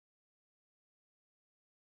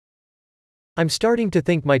I'm starting to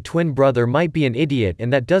think my twin brother might be an idiot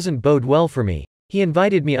and that doesn't bode well for me. He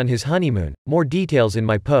invited me on his honeymoon, more details in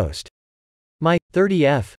my post. My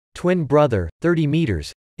 30F twin brother, 30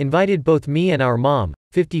 meters, invited both me and our mom,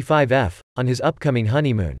 55F, on his upcoming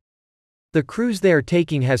honeymoon. The cruise they are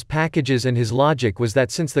taking has packages and his logic was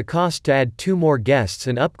that since the cost to add 2 more guests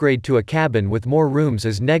and upgrade to a cabin with more rooms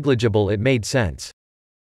is negligible it made sense.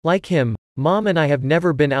 Like him, Mom and I have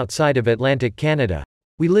never been outside of Atlantic Canada.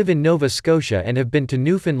 We live in Nova Scotia and have been to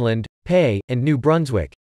Newfoundland, Pei, and New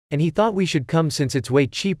Brunswick, and he thought we should come since it's way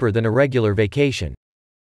cheaper than a regular vacation.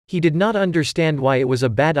 He did not understand why it was a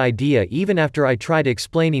bad idea even after I tried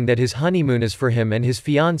explaining that his honeymoon is for him and his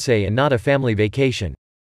fiancée and not a family vacation.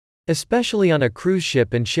 Especially on a cruise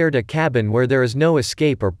ship and shared a cabin where there is no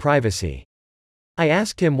escape or privacy. I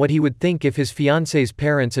asked him what he would think if his fiancée's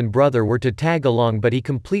parents and brother were to tag along, but he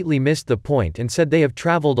completely missed the point and said they have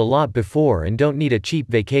traveled a lot before and don't need a cheap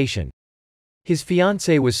vacation. His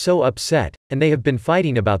fiancée was so upset, and they have been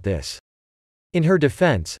fighting about this. In her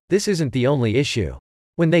defense, this isn't the only issue.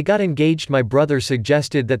 When they got engaged, my brother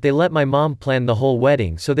suggested that they let my mom plan the whole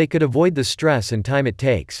wedding so they could avoid the stress and time it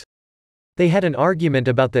takes. They had an argument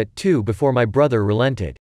about that too before my brother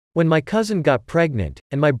relented. When my cousin got pregnant,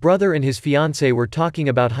 and my brother and his fiancée were talking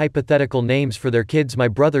about hypothetical names for their kids, my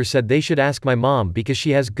brother said they should ask my mom because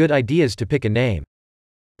she has good ideas to pick a name.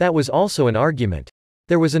 That was also an argument.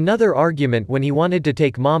 There was another argument when he wanted to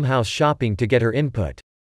take mom house shopping to get her input.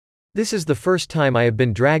 This is the first time I have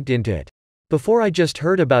been dragged into it. Before I just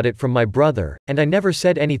heard about it from my brother, and I never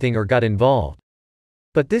said anything or got involved.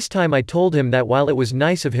 But this time I told him that while it was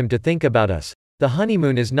nice of him to think about us, the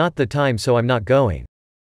honeymoon is not the time, so I'm not going.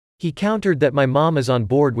 He countered that my mom is on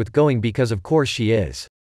board with going because of course she is.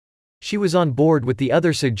 She was on board with the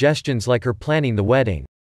other suggestions like her planning the wedding.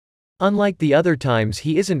 Unlike the other times,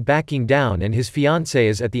 he isn't backing down and his fiancée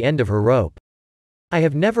is at the end of her rope. I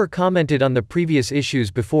have never commented on the previous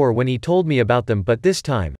issues before when he told me about them, but this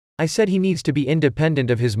time, I said he needs to be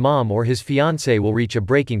independent of his mom or his fiancée will reach a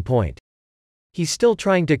breaking point. He's still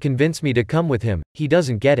trying to convince me to come with him, he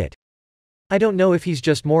doesn't get it. I don't know if he's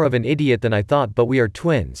just more of an idiot than I thought, but we are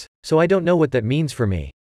twins, so I don't know what that means for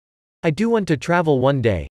me. I do want to travel one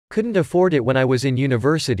day, couldn't afford it when I was in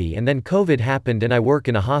university and then COVID happened and I work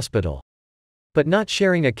in a hospital. But not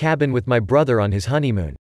sharing a cabin with my brother on his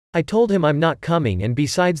honeymoon. I told him I'm not coming, and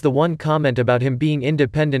besides the one comment about him being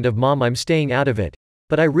independent of mom, I'm staying out of it,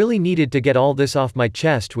 but I really needed to get all this off my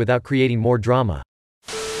chest without creating more drama.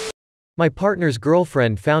 My partner's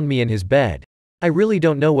girlfriend found me in his bed. I really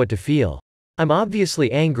don't know what to feel. I'm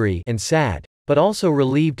obviously angry and sad, but also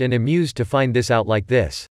relieved and amused to find this out like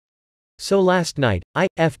this. So last night, I,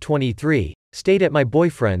 F23, stayed at my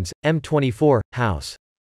boyfriend's, M24, house.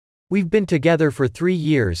 We've been together for 3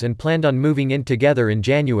 years and planned on moving in together in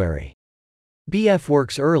January. BF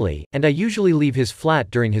works early, and I usually leave his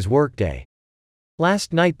flat during his workday.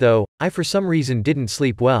 Last night though, I for some reason didn't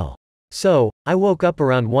sleep well. So, I woke up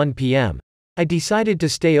around 1 p.m. I decided to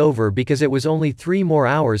stay over because it was only 3 more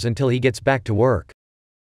hours until he gets back to work.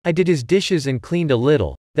 I did his dishes and cleaned a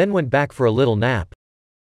little, then went back for a little nap.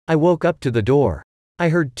 I woke up to the door. I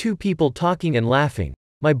heard 2 people talking and laughing,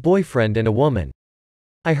 my boyfriend and a woman.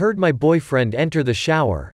 I heard my boyfriend enter the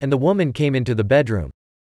shower, and the woman came into the bedroom.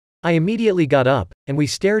 I immediately got up, and we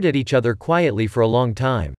stared at each other quietly for a long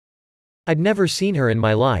time. I'd never seen her in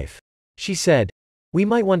my life. She said, "We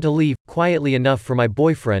might want to leave," quietly enough for my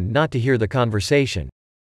boyfriend not to hear the conversation.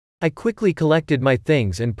 I quickly collected my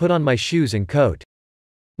things and put on my shoes and coat.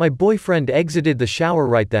 My boyfriend exited the shower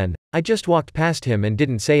right then. I just walked past him and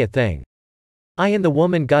didn't say a thing. I and the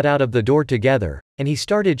woman got out of the door together, and he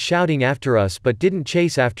started shouting after us but didn't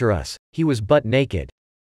chase after us. He was butt naked.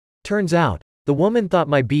 Turns out, the woman thought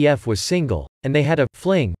my BF was single, and they had a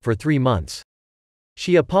fling for 3 months.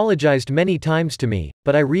 She apologized many times to me,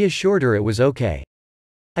 but I reassured her it was okay.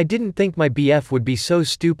 I didn't think my BF would be so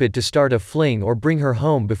stupid to start a fling or bring her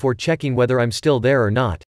home before checking whether I'm still there or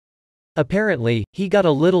not. Apparently, he got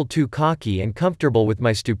a little too cocky and comfortable with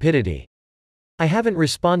my stupidity. I haven't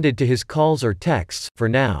responded to his calls or texts, for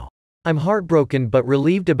now. I'm heartbroken but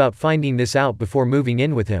relieved about finding this out before moving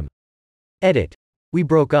in with him. Edit. We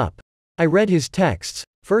broke up. I read his texts.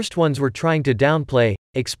 First ones were trying to downplay,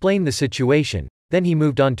 explain the situation, then he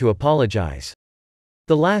moved on to apologize.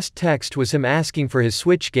 The last text was him asking for his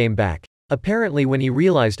Switch game back, apparently when he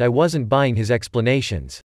realized I wasn't buying his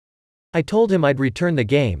explanations. I told him I'd return the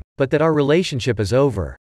game, but that our relationship is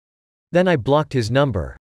over. Then I blocked his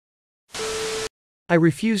number. I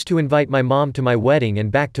refused to invite my mom to my wedding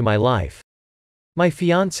and back to my life. My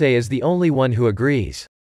fiancée is the only one who agrees.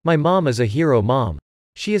 My mom is a hero mom.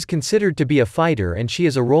 She is considered to be a fighter and she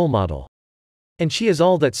is a role model. And she is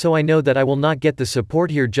all that, so I know that I will not get the support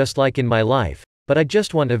here just like in my life, but I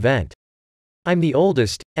just want a vent. I'm the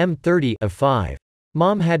oldest, I'm 30 of 5.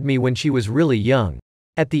 Mom had me when she was really young.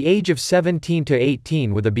 At the age of 17 to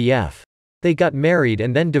 18 with a BF. They got married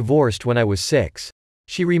and then divorced when I was 6.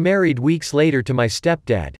 She remarried weeks later to my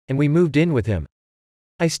stepdad, and we moved in with him.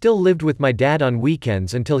 I still lived with my dad on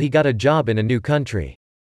weekends until he got a job in a new country.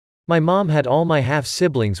 My mom had all my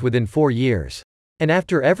half-siblings within 4 years. And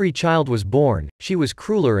after every child was born, she was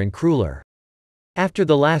crueler and crueler. After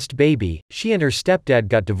the last baby, she and her stepdad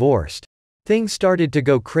got divorced. Things started to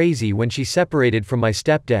go crazy when she separated from my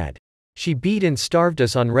stepdad. She beat and starved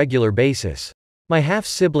us on regular basis. My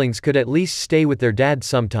half-siblings could at least stay with their dad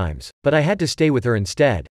sometimes, but I had to stay with her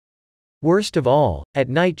instead. Worst of all, at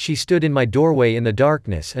night she stood in my doorway in the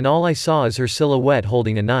darkness and all I saw is her silhouette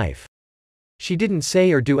holding a knife. She didn't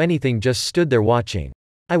say or do anything, just stood there watching.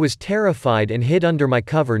 I was terrified and hid under my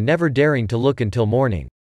cover, never daring to look until morning.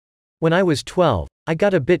 When I was 12, I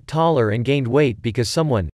got a bit taller and gained weight because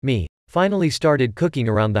someone, me, finally started cooking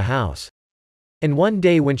around the house. And one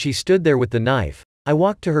day when she stood there with the knife, I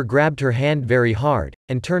walked to her, grabbed her hand very hard,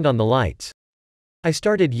 and turned on the lights. I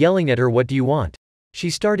started yelling at her, "What do you want?" She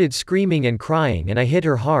started screaming and crying and I hit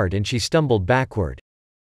her hard and she stumbled backward.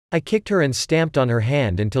 I kicked her and stamped on her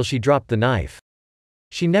hand until she dropped the knife.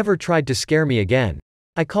 She never tried to scare me again.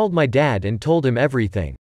 I called my dad and told him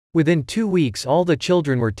everything. Within 2 weeks all the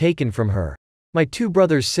children were taken from her. My 2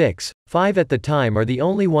 brothers, 6, 5 at the time, are the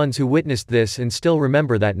only ones who witnessed this and still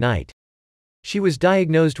remember that night. She was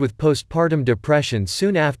diagnosed with postpartum depression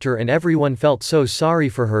soon after and everyone felt so sorry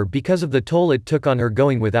for her because of the toll it took on her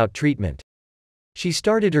going without treatment. She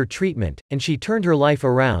started her treatment, and she turned her life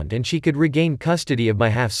around and she could regain custody of my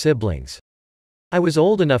half-siblings. I was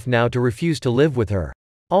old enough now to refuse to live with her.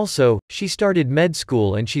 Also, she started med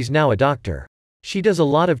school and she's now a doctor. She does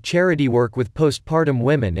a lot of charity work with postpartum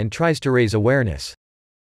women and tries to raise awareness.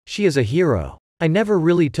 She is a hero. I never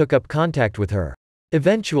really took up contact with her.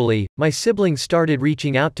 Eventually, my siblings started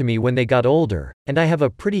reaching out to me when they got older, and I have a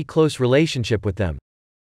pretty close relationship with them.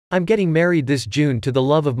 I'm getting married this June to the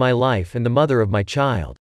love of my life and the mother of my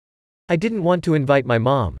child. I didn't want to invite my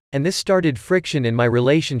mom, and this started friction in my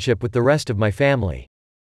relationship with the rest of my family.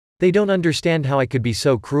 They don't understand how I could be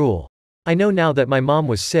so cruel. I know now that my mom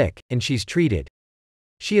was sick, and she's treated.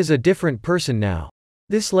 She is a different person now.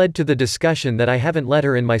 This led to the discussion that I haven't let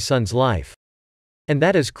her in my son's life. And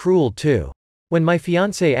that is cruel too. When my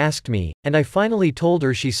fiancée asked me, and I finally told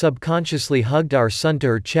her, she subconsciously hugged our son to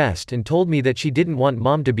her chest and told me that she didn't want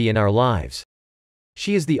mom to be in our lives.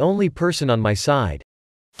 She is the only person on my side.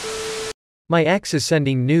 My ex is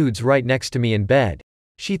sending nudes right next to me in bed.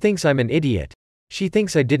 She thinks I'm an idiot. She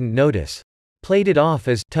thinks I didn't notice. Played it off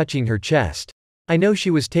as touching her chest. I know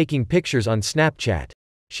she was taking pictures on Snapchat.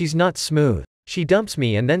 She's not smooth. She dumps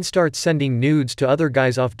me and then starts sending nudes to other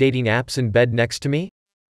guys off dating apps in bed next to me?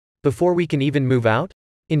 Before we can even move out?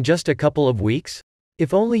 In just a couple of weeks?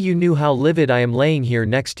 If only you knew how livid I am laying here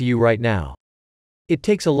next to you right now. It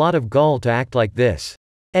takes a lot of gall to act like this.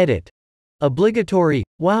 Edit. Obligatory.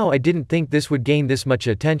 Wow, I didn't think this would gain this much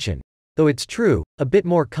attention. Though it's true, a bit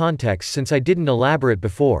more context since I didn't elaborate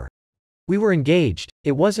before. We were engaged,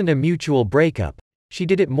 it wasn't a mutual breakup. She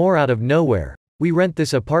did it more out of nowhere. We rent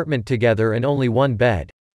this apartment together and only one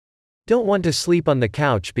bed. Don't want to sleep on the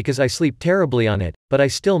couch because I sleep terribly on it, but I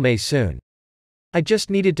still may soon. I just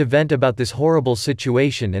needed to vent about this horrible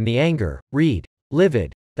situation and the anger,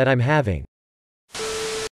 livid, that I'm having.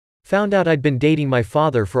 Found out I'd been dating my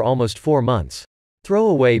father for almost 4 months.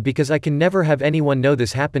 Throwaway because I can never have anyone know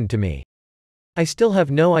this happened to me. I still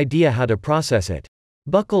have no idea how to process it.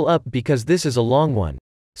 Buckle up because this is a long one.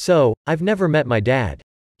 So, I've never met my dad.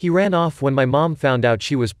 He ran off when my mom found out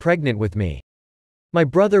she was pregnant with me. My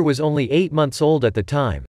brother was only 8 months old at the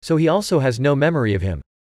time, so he also has no memory of him.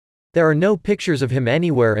 There are no pictures of him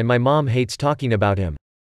anywhere and my mom hates talking about him.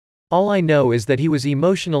 All I know is that he was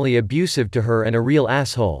emotionally abusive to her and a real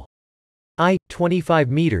asshole. I, 25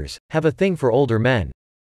 meters, have a thing for older men.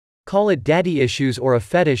 Call it daddy issues or a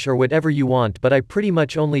fetish or whatever you want, but I pretty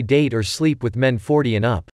much only date or sleep with men 40 and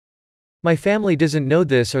up. My family doesn't know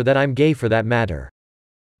this or that I'm gay for that matter.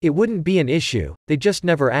 It wouldn't be an issue, they just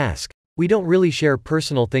never ask. We don't really share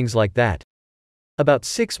personal things like that. About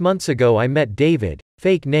 6 months ago I met David,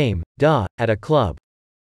 fake name, at a club.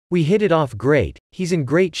 We hit it off great, he's in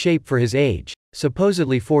great shape for his age,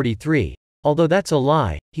 supposedly 43. Although that's a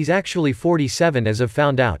lie, he's actually 47 as I've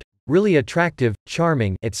found out, really attractive,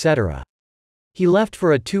 charming, etc. He left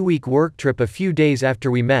for a 2-week work trip a few days after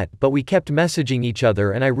we met, but we kept messaging each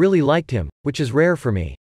other and I really liked him, which is rare for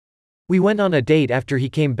me. We went on a date after he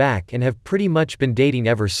came back and have pretty much been dating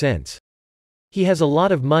ever since. He has a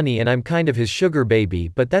lot of money and I'm kind of his sugar baby,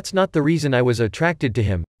 but that's not the reason I was attracted to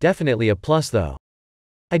him, definitely a plus though.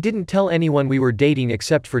 I didn't tell anyone we were dating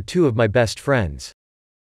except for 2 of my best friends.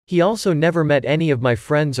 He also never met any of my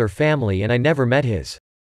friends or family and I never met his.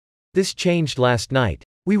 This changed last night.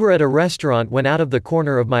 We were at a restaurant when out of the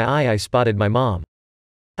corner of my eye I spotted my mom.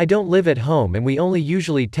 I don't live at home and we only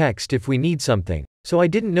usually text if we need something, so I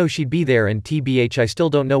didn't know she'd be there and tbh I still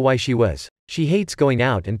don't know why she was. She hates going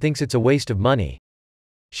out and thinks it's a waste of money.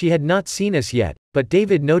 She had not seen us yet, but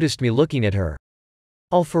David noticed me looking at her.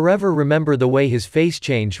 I'll forever remember the way his face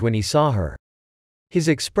changed when he saw her. His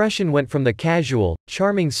expression went from the casual,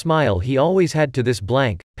 charming smile he always had to this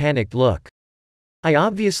blank, panicked look. I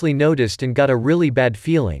obviously noticed and got a really bad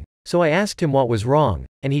feeling, so I asked him what was wrong,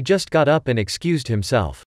 and he just got up and excused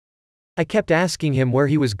himself. I kept asking him where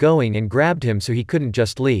he was going and grabbed him so he couldn't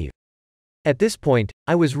just leave. At this point,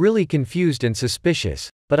 I was really confused and suspicious,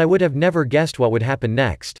 but I would have never guessed what would happen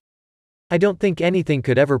next. I don't think anything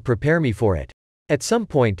could ever prepare me for it. At some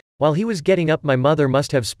point, while he was getting up, my mother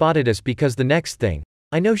must have spotted us because the next thing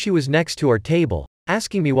I know she was next to our table,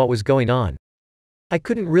 asking me what was going on. I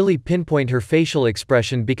couldn't really pinpoint her facial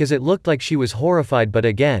expression because it looked like she was horrified, but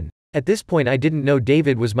again, at this point I didn't know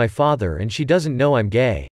David was my father and she doesn't know I'm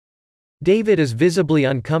gay. David is visibly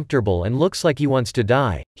uncomfortable and looks like he wants to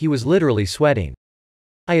die. He was literally sweating.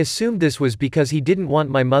 I assumed this was because he didn't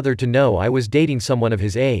want my mother to know I was dating someone of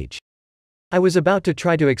his age. I was about to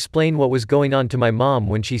try to explain what was going on to my mom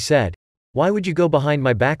when she said, "Why would you go behind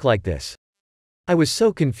my back like this?" I was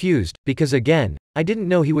so confused, because again, I didn't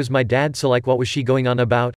know he was my dad, so like what was she going on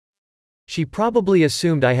about? She probably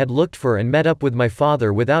assumed I had looked for and met up with my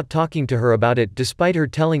father without talking to her about it, despite her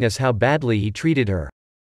telling us how badly he treated her.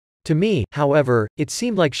 To me, however, it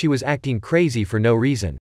seemed like she was acting crazy for no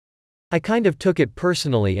reason. I kind of took it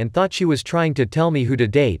personally and thought she was trying to tell me who to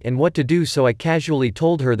date and what to do, so I casually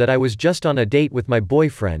told her that I was just on a date with my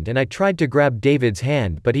boyfriend and I tried to grab David's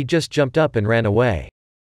hand, but he just jumped up and ran away.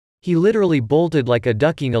 He literally bolted like a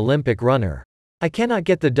ducking Olympic runner. I cannot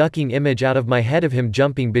get the ducking image out of my head of him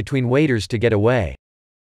jumping between waiters to get away.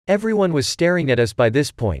 Everyone was staring at us by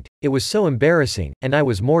this point. It was so embarrassing, and I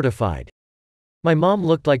was mortified. My mom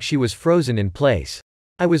looked like she was frozen in place.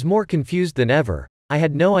 I was more confused than ever. I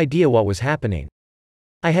had no idea what was happening.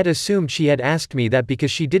 I had assumed she had asked me that because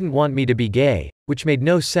she didn't want me to be gay, which made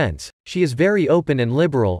no sense. She is very open and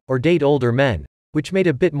liberal, or date older men, which made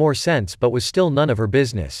a bit more sense but was still none of her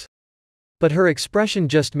business. But her expression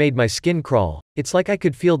just made my skin crawl. It's like I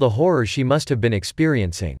could feel the horror she must have been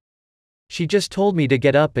experiencing. She just told me to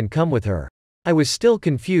get up and come with her. I was still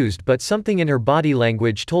confused, but something in her body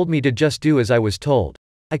language told me to just do as I was told.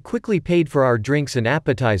 I quickly paid for our drinks and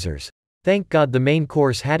appetizers. Thank God the main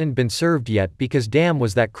course hadn't been served yet, because damn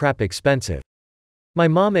was that crap expensive. My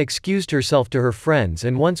mom excused herself to her friends,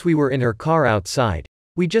 and once we were in her car outside,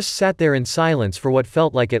 we just sat there in silence for what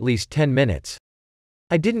felt like at least 10 minutes.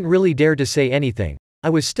 I didn't really dare to say anything.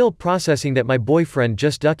 I was still processing that my boyfriend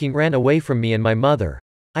just ducking ran away from me and my mother.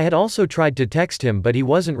 I had also tried to text him, but he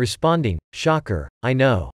wasn't responding. Shocker, I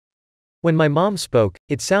know. When my mom spoke,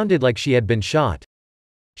 it sounded like she had been shot.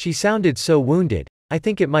 She sounded so wounded. I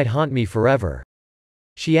think it might haunt me forever.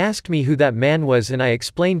 She asked me who that man was and I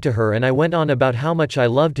explained to her, and I went on about how much I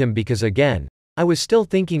loved him because again, I was still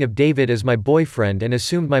thinking of David as my boyfriend and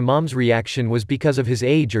assumed my mom's reaction was because of his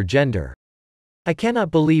age or gender. I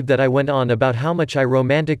cannot believe that I went on about how much I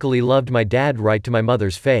romantically loved my dad right to my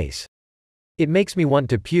mother's face. It makes me want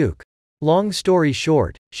to puke. Long story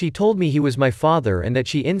short, she told me he was my father and that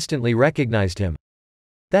she instantly recognized him.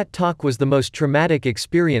 That talk was the most traumatic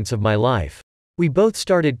experience of my life. We both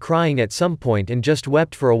started crying at some point and just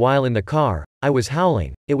wept for a while in the car. I was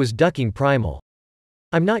howling. It was ducking primal.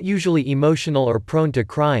 I'm not usually emotional or prone to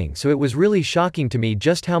crying, so it was really shocking to me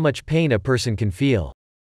just how much pain a person can feel.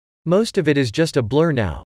 Most of it is just a blur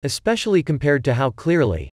now, especially compared to how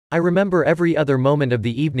clearly I remember every other moment of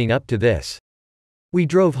the evening up to this. We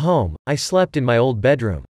drove home. I slept in my old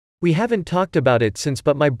bedroom. We haven't talked about it since,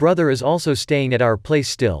 but my brother is also staying at our place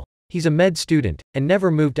still. He's a med student, and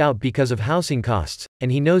never moved out because of housing costs, and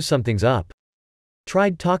he knows something's up.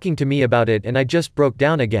 Tried talking to me about it and I just broke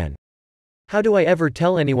down again. How do I ever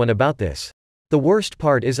tell anyone about this? The worst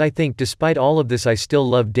part is I think despite all of this I still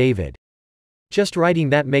love David. Just writing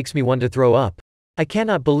that makes me want to throw up. I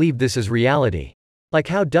cannot believe this is reality. Like,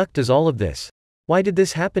 how duck does all of this? Why did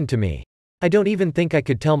this happen to me? I don't even think I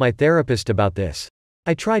could tell my therapist about this.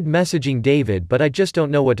 I tried messaging David, but I just don't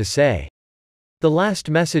know what to say. The last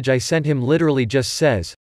message I sent him literally just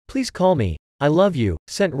says, "Please call me, I love you,"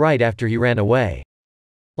 sent right after he ran away.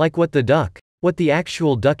 Like, what the duck? What the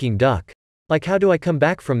actual ducking duck? Like, how do I come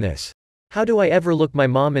back from this? How do I ever look my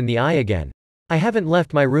mom in the eye again? I haven't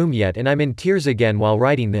left my room yet and I'm in tears again while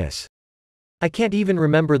writing this. I can't even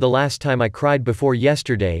remember the last time I cried before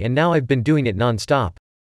yesterday and now I've been doing it non-stop.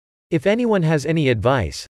 If anyone has any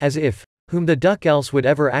advice, as if, whom the duck else would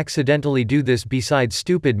ever accidentally do this besides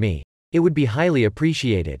stupid me, it would be highly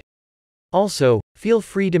appreciated. Also, feel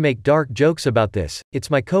free to make dark jokes about this, it's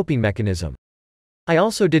my coping mechanism. I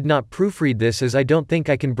also did not proofread this as I don't think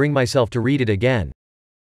I can bring myself to read it again.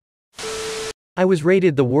 I was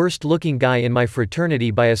rated the worst looking guy in my fraternity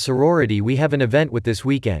by a sorority we have an event with this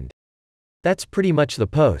weekend. That's pretty much the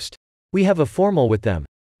post. We have a formal with them.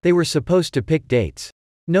 They were supposed to pick dates.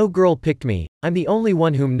 No girl picked me, I'm the only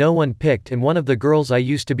one whom no one picked and one of the girls I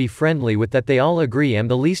used to be friendly with that they all agree I'm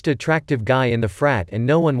the least attractive guy in the frat and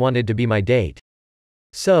no one wanted to be my date.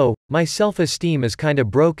 So, my self-esteem is kinda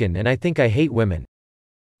broken and I think I hate women.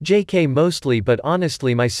 JK mostly, but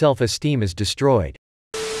honestly my self-esteem is destroyed.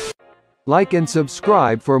 Like and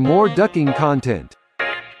subscribe for more ducking content.